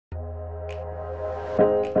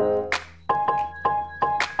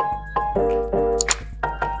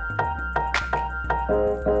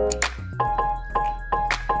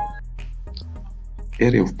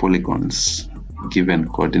Area of polygons given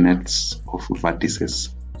coordinates of vertices.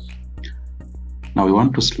 Now we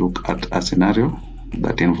want to look at a scenario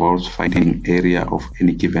that involves finding area of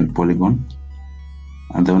any given polygon,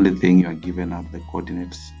 and the only thing you are given are the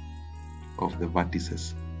coordinates of the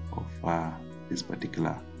vertices of these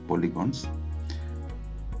particular polygons.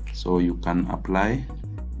 So you can apply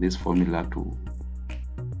this formula to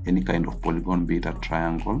any kind of polygon, be it a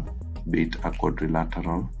triangle, be it a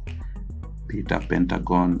quadrilateral, be it a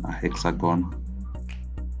pentagon, a hexagon.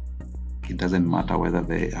 It doesn't matter whether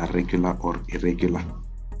they are regular or irregular.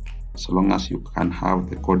 So long as you can have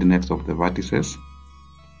the coordinates of the vertices,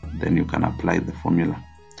 then you can apply the formula.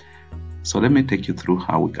 So let me take you through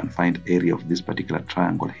how we can find area of this particular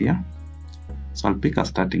triangle here. So I'll pick a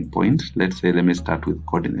starting point. Let's say, let me start with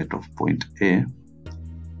coordinate of point A.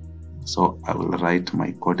 So I will write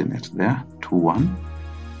my coordinates there, 2, 1.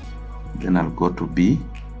 Then I'll go to B,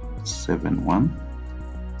 7, 1.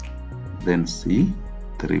 Then C,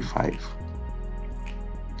 3, 5.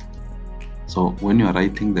 So when you are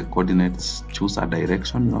writing the coordinates, choose a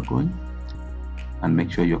direction you are going and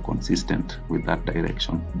make sure you're consistent with that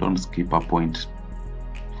direction. Don't skip a point.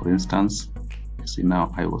 For instance, you see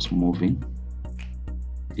now I was moving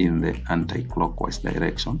in the anti-clockwise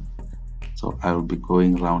direction. So I will be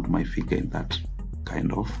going around my figure in that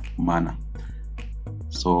kind of manner.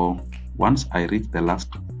 So once I reach the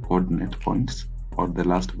last coordinate points, or the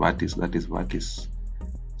last vertex, that is vertex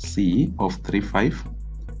C of 3, 5,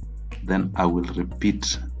 then I will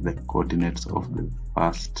repeat the coordinates of the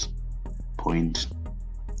first point.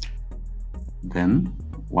 Then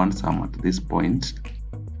once I'm at this point,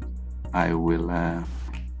 I will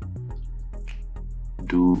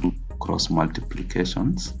do cross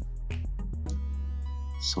multiplications.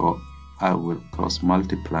 So I will cross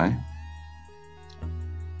multiply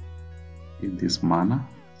in this manner.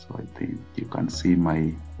 So I think you can see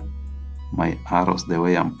my arrows, the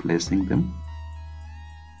way I'm placing them.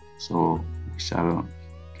 So we shall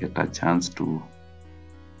get a chance to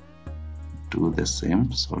do the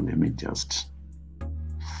same. So let me just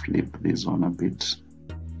flip this on a bit.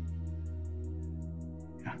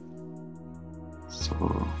 Yeah.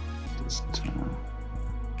 So just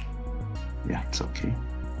yeah, it's okay.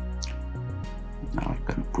 Now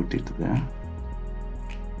I can put it there.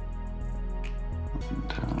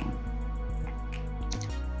 And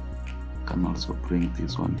can also bring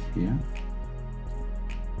this one here.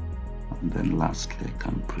 And then lastly I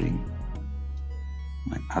can bring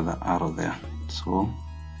my other arrow there. So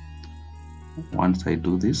once I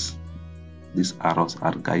do this, these arrows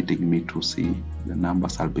are guiding me to see the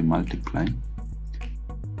numbers I'll be multiplying.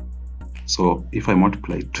 So if I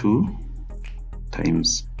multiply 2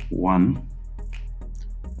 times 1,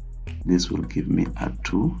 this will give me a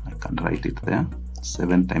 2. I can write it there.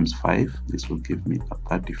 7 times 5, this will give me a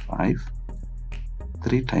 35.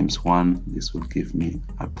 3 times 1, this will give me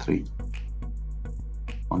a 3.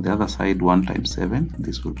 On the other side, 1 times 7,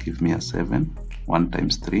 this will give me a 7. 1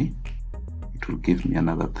 times 3, it will give me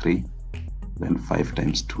another 3. Then 5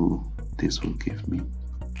 times 2, this will give me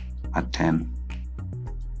a 10.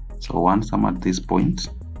 So once I'm at this point,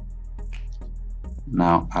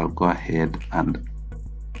 now I'll go ahead and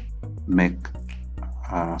make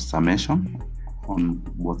a summation on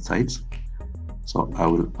both sides. So I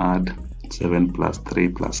will add 7 plus 3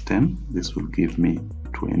 plus 10. This will give me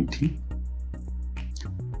 20.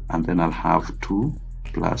 And then I'll have 2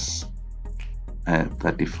 plus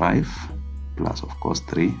 35 plus, of course,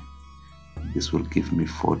 3. This will give me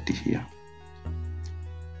 40 here.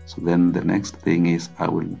 So then the next thing is I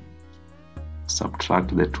will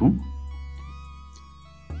subtract the 2.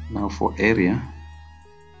 Now for area,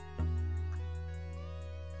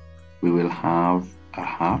 we will have a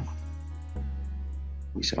half.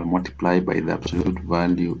 We shall multiply by the absolute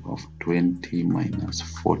value of 20 minus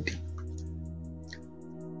 40.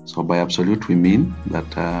 So by absolute we mean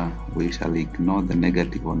that we shall ignore the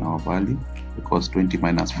negative on our value, because 20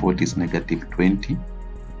 minus 40 is negative 20.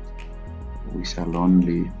 We shall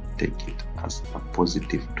only take it as a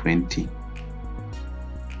positive 20.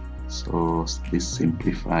 So this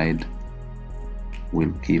simplified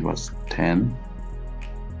will give us 10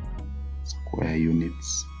 square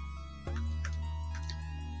units.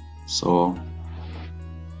 So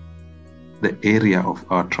the area of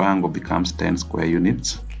our triangle becomes 10 square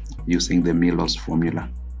units using the milos formula.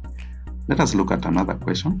 Let us look at another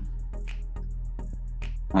question.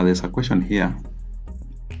 Now there's a question here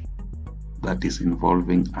that is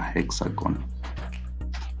involving a hexagon.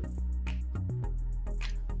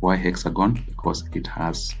 Why hexagon? Because it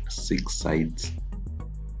has 6 sides.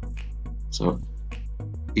 So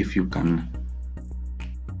if you can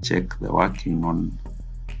check the working on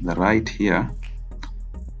the right here,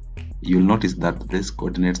 you'll notice that these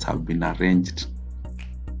coordinates have been arranged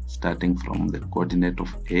starting from the coordinate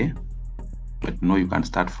of A, but no, you can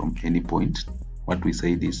start from any point. What we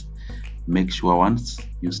said is, make sure once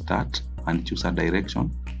you start and choose a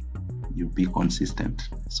direction, you be consistent.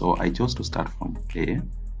 So I chose to start from A,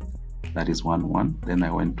 that is 1 1, then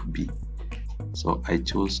I went to B. So I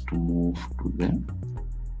chose to move to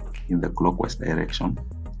in the clockwise direction.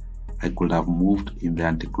 I could have moved in the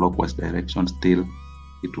anti-clockwise direction, still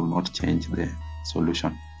it will not change the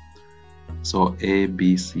solution. So A,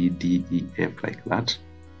 B, C, D, E, F, like that.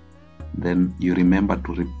 Then you remember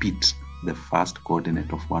to repeat the first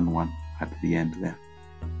coordinate of 1 1 at the end there.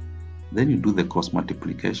 Then you do the cross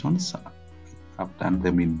multiplications. I've done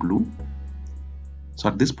them in blue. So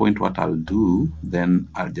at this point, what I'll do, then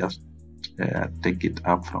I'll just take it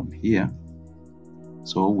up from here.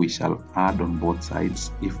 So we shall add on both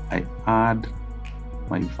sides. If I add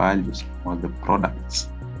my values or the products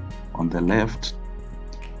on the left,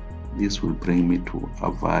 this will bring me to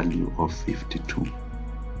a value of 52.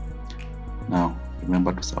 Now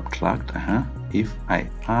remember to subtract. If I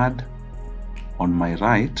add on my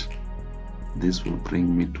right, this will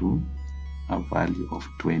bring me to a value of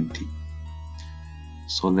 20.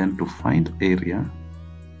 So then to find area,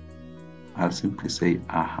 I'll simply say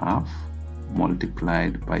a half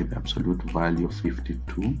multiplied by the absolute value of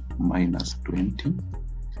 52 minus 20.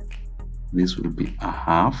 This will be a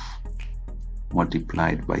half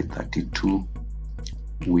multiplied by 32,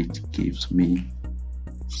 which gives me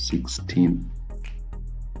 16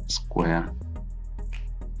 square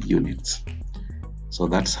units. So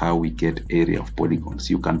that's how we get area of polygons.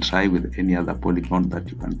 You can try with any other polygon that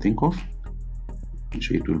you can think of. I'm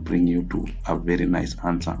sure it will bring you to a very nice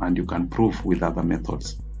answer, and you can prove with other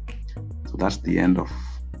methods. So that's the end of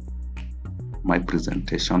my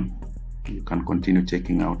presentation. You can continue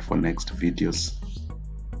checking out for next videos.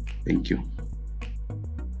 Thank you.